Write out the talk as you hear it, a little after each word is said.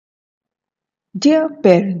Dear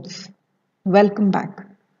parents, welcome back.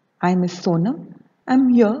 I'm Ms. Sonam. I'm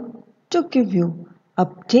here to give you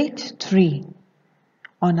update 3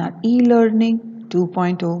 on our e-learning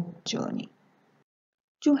 2.0 journey.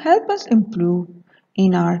 To help us improve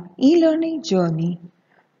in our e-learning journey,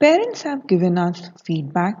 parents have given us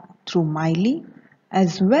feedback through Miley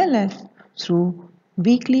as well as through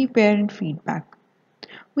weekly parent feedback.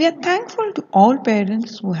 We are thankful to all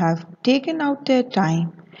parents who have taken out their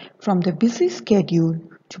time from their busy schedule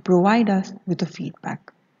to provide us with the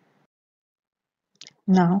feedback.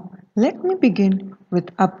 Now, let me begin with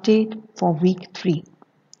update for week 3.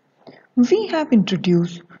 We have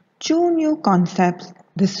introduced two new concepts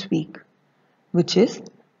this week, which is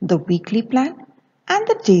the weekly plan and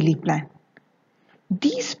the daily plan.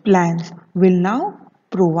 These plans will now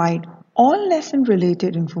provide all lesson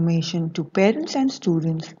related information to parents and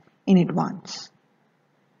students in advance.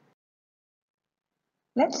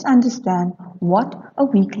 Let's understand what a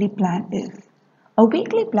weekly plan is. A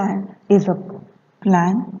weekly plan is a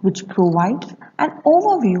plan which provides an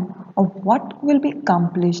overview of what will be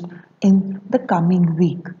accomplished in the coming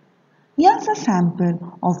week. Here's a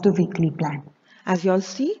sample of the weekly plan. As you'll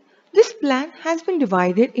see, this plan has been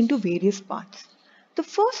divided into various parts. The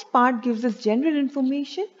first part gives us general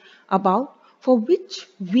information about for which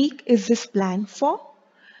week is this plan for,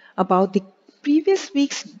 about the previous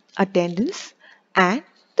week's attendance and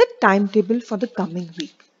the timetable for the coming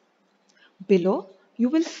week. Below, you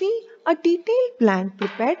will see a detailed plan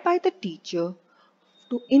prepared by the teacher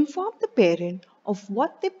to inform the parent of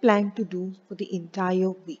what they plan to do for the entire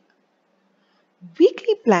week.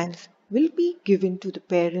 Weekly plans will be given to the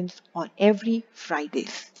parents on every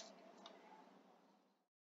Fridays.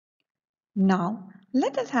 Now,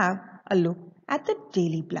 let us have a look at the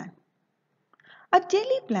daily plan. A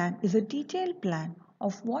daily plan is a detailed plan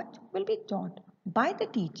of what will be taught by the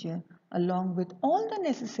teacher along with all the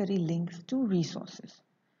necessary links to resources.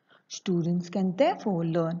 Students can therefore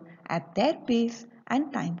learn at their pace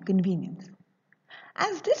and time convenience.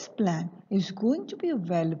 As this plan is going to be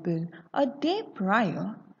available a day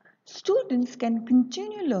prior, students can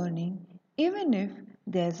continue learning even if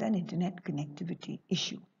there's an internet connectivity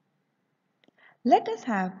issue. Let us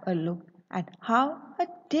have a look at how a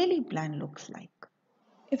daily plan looks like.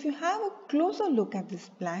 If you have a closer look at this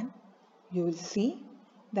plan, you will see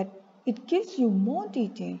that it gives you more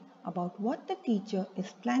detail about what the teacher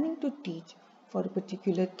is planning to teach for a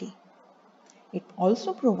particular day. It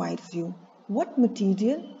also provides you what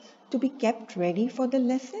material to be kept ready for the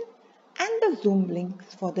lesson and the Zoom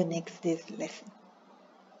links for the next day's lesson.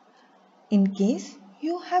 In case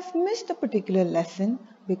you have missed a particular lesson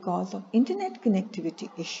because of internet connectivity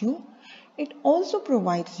issue, it also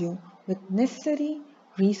provides you with necessary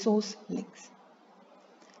resource links.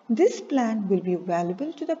 This plan will be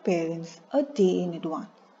available to the parents a day in advance.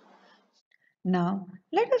 Now,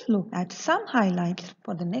 let us look at some highlights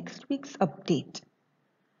for the next week's update.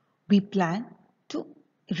 We plan to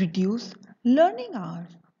reduce learning hours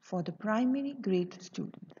for the primary grade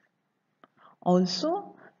students.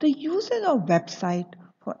 Also, the usage of website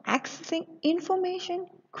for accessing information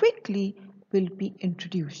quickly will be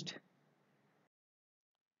introduced.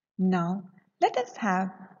 Now, let us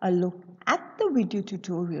have a look at the video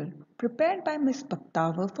tutorial prepared by Ms.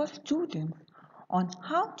 Bhaktawar for students on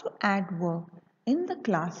how to add work in the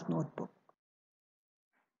class notebook.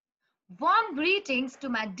 Warm greetings to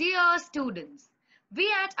my dear students.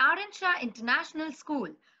 We at Arenshaw International School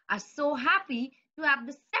are so happy to have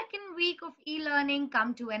the second week of e-learning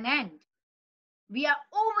come to an end. We are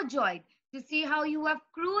overjoyed to see how you have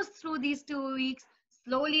cruised through these 2 weeks,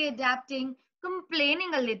 slowly adapting,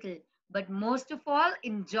 complaining a little, but most of all,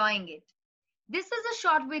 enjoying it. This is a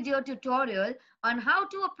short video tutorial on how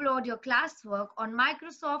to upload your classwork on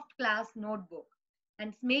Microsoft Class Notebook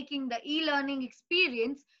and making the e-learning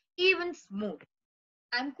experience even smooth.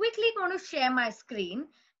 I'm quickly going to share my screen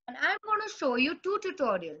and I'm going to show you two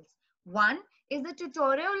tutorials. One is the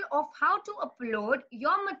tutorial of how to upload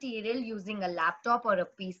your material using a laptop or a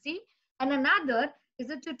PC, and another is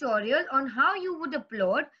a tutorial on how you would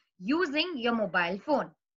upload using your mobile phone.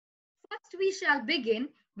 First, we shall begin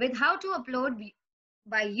with how to upload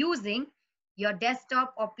by using your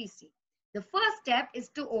desktop or PC. The first step is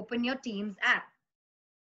to open your Teams app.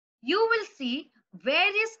 You will see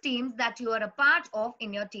various teams that you are a part of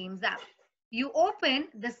in your Teams app. You open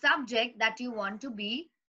the subject that you want to be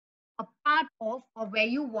a part of or where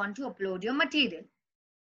you want to upload your material.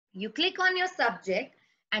 You click on your subject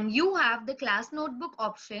and you have the class notebook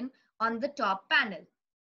option on the top panel.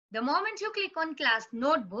 The moment you click on class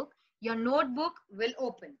notebook, your notebook will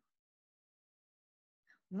open.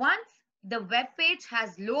 Once the web page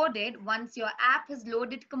has loaded, once your app has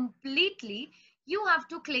loaded completely, you have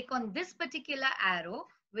to click on this particular arrow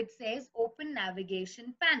which says Open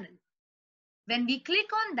Navigation Panel. When we click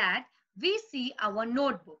on that, we see our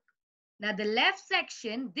notebook. Now the left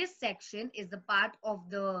section, this section is the part of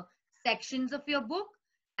the sections of your book,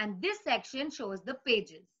 and this section shows the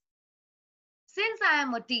pages. Since I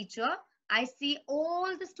am a teacher, I see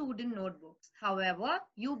all the student notebooks. However,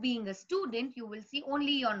 you being a student, you will see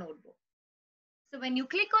only your notebook. So when you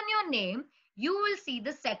click on your name, you will see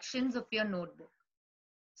the sections of your notebook.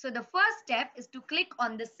 So the first step is to click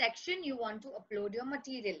on the section you want to upload your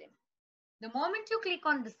material in. The moment you click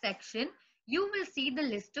on the section, you will see the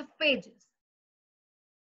list of pages.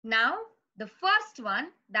 Now, the first one,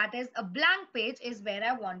 that is a blank page, is where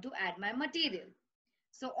I want to add my material.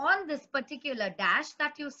 So on this particular dash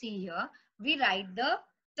that you see here, we write the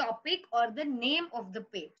topic or the name of the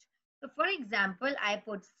page. So for example, I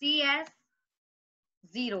put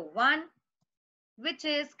CS01, which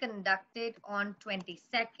is conducted on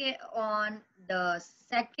the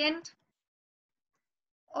 2nd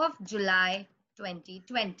of July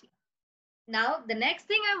 2020. Now, the next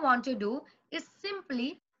thing I want to do is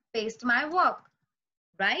simply paste my work,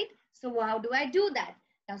 right? So how do I do that?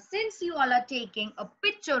 Now, since you all are taking a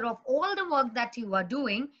picture of all the work that you are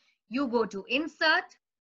doing, you go to Insert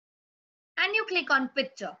and you click on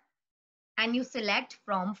Picture and you select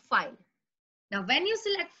from File. Now, when you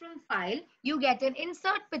select from File, you get an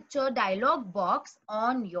Insert Picture dialog box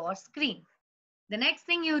on your screen. The next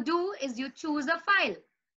thing you do is you choose a file.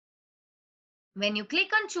 When you click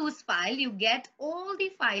on Choose File, you get all the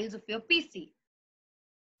files of your PC.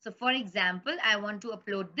 So for example, I want to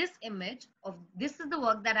upload this image of, this is the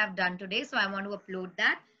work that I've done today. So I want to upload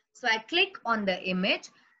that. So I click on the image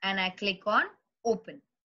and I click on Open.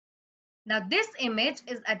 Now this image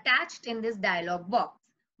is attached in this dialog box.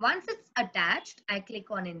 Once it's attached, I click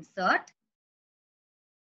on Insert.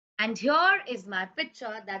 And here is my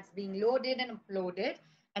picture that's being loaded and uploaded.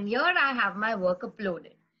 And here I have my work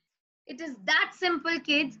uploaded. It is that simple,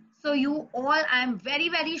 kids. So you all, I'm very,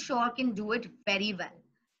 very sure, can do it very well.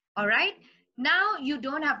 All right. Now you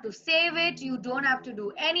don't have to save it. You don't have to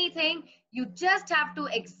do anything. You just have to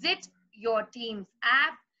exit your Teams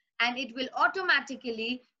app and it will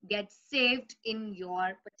automatically get saved in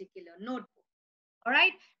your particular notebook. All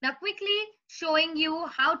right. Now quickly showing you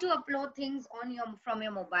how to upload things on from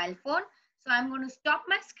your mobile phone. So I'm going to stop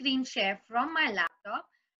my screen share from my laptop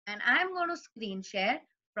and I'm going to screen share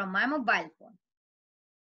from my mobile phone.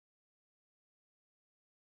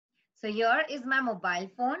 So here is my mobile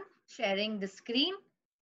phone sharing the screen.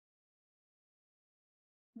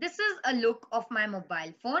 This is a look of my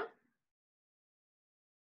mobile phone.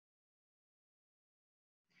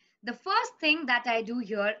 The first thing that I do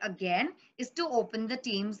here again is to open the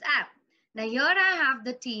Teams app. Now here I have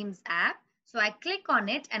the Teams app. So I click on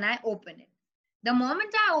it and I open it. The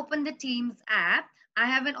moment I open the Teams app, I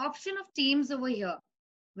have an option of Teams over here,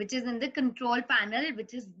 which is in the control panel,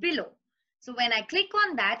 which is below. So when I click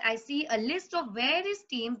on that, I see a list of various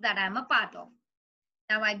teams that I'm a part of.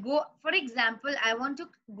 Now I go, for example, I want to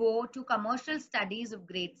go to Commercial Studies of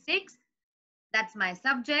grade 6. That's my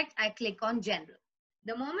subject. I click on General.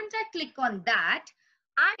 The moment I click on that,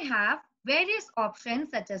 I have various options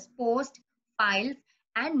such as Post, Files,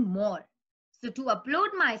 and More. So to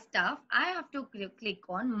upload my stuff, I have to click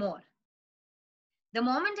on More. The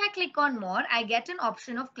moment I click on More, I get an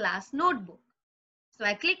option of Class Notebook. So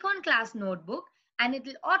I click on Class Notebook and it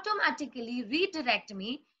will automatically redirect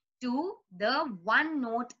me to the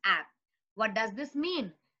OneNote app. What does this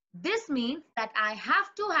mean? This means that I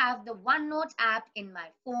have to have the OneNote app in my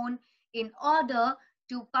phone in order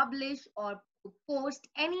to publish or to post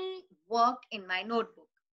any work in my notebook.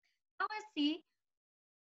 Now I see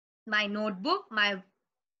my notebook, my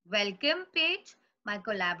welcome page, my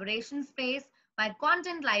collaboration space, my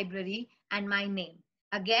content library, and my name.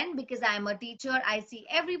 Again, because I am a teacher, I see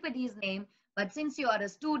everybody's name, but since you are a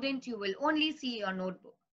student, you will only see your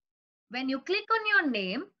notebook. When you click on your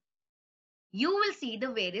name, you will see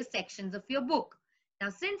the various sections of your book. Now,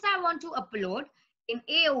 since I want to upload in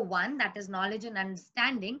AO1, that is knowledge and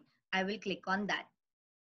understanding, I will click on that.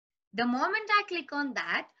 The moment I click on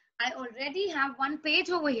that, I already have one page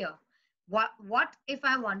over here. What if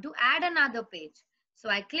I want to add another page? So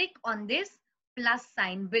I click on this plus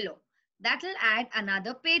sign below. That will add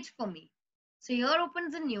another page for me. So here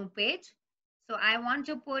opens a new page. So I want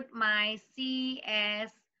to put my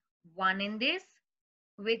CS1 in this,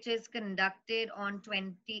 which is conducted on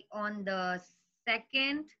the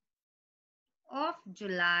 2nd of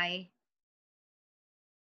July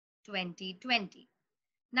 2020.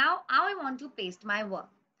 Now I want to paste my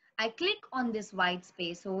work. I click on this white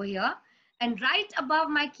space over here, and right above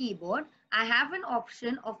my keyboard, I have an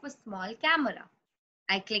option of a small camera.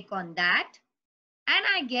 I click on that and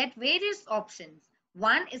I get various options.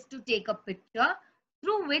 One is to take a picture,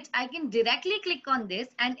 through which I can directly click on this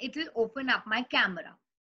and it will open up my camera.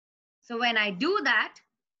 So when I do that,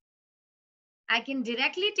 I can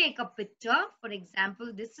directly take a picture. For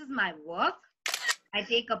example, this is my work. I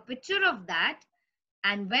take a picture of that,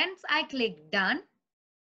 and once I click done,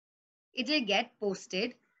 it will get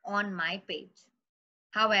posted on my page.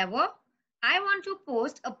 However, I want to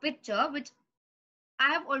post a picture which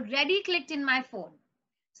I have already clicked in my phone.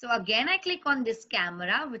 So again, I click on this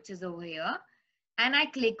camera, which is over here, and I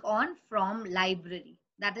click on from library.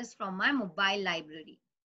 That is from my mobile library.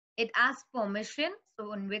 It asks permission,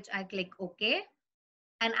 so in which I click OK.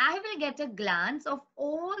 And I will get a glance of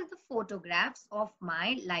all the photographs of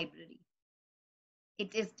my library.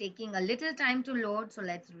 It is taking a little time to load, so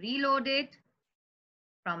let's reload it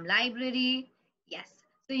from library. Yes,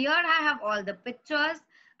 so here I have all the pictures.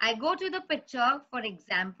 I go to the picture. For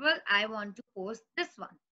example, I want to post this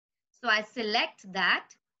one. So I select that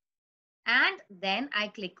and then I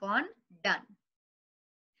click on done.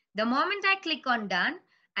 The moment I click on done,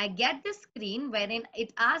 I get the screen wherein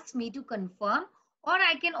it asks me to confirm, or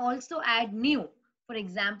I can also add new. For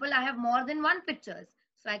example, I have more than one pictures.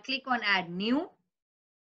 So I click on add new.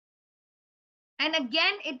 And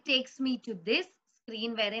again, it takes me to this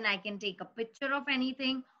screen wherein I can take a picture of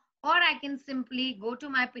anything, or I can simply go to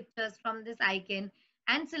my pictures from this icon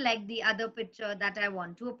and select the other picture that I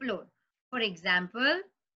want to upload. For example,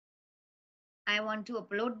 I want to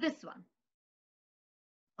upload this one.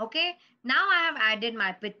 Okay, now I have added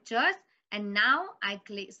my pictures and now I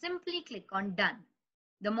simply click on done.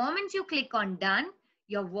 The moment you click on done,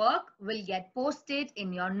 your work will get posted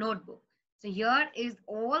in your notebook. So here is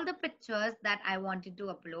all the pictures that I wanted to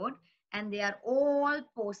upload and they are all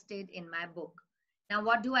posted in my book. Now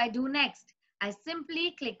what do I do next? I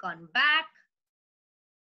simply click on back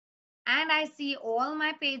and I see all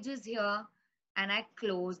my pages here and I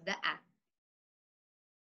close the app.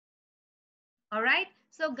 All right.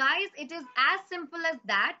 So guys, it is as simple as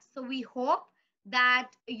that. So we hope that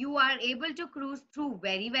you are able to cruise through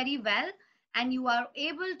very, very well and you are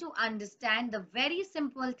able to understand the very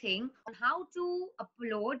simple thing on how to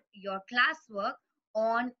upload your classwork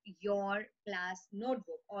on your class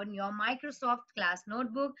notebook, on your Microsoft class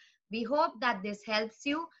notebook. We hope that this helps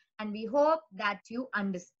you and we hope that you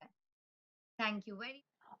understand. Thank you very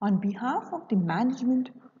much. On behalf of the management,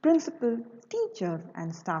 principal, teachers,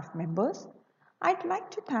 and staff members, I'd like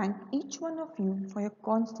to thank each one of you for your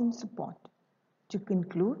constant support. To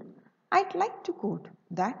conclude, I'd like to quote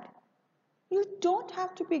that you don't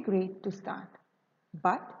have to be great to start,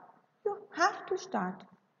 but you have to start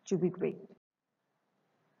to be great.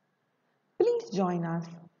 Please join us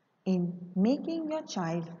in making your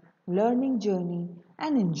child's learning journey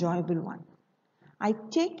an enjoyable one. I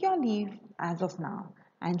take your leave as of now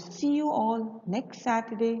and see you all next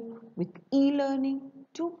Saturday with e-learning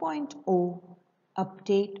 2.0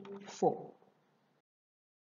 update 4.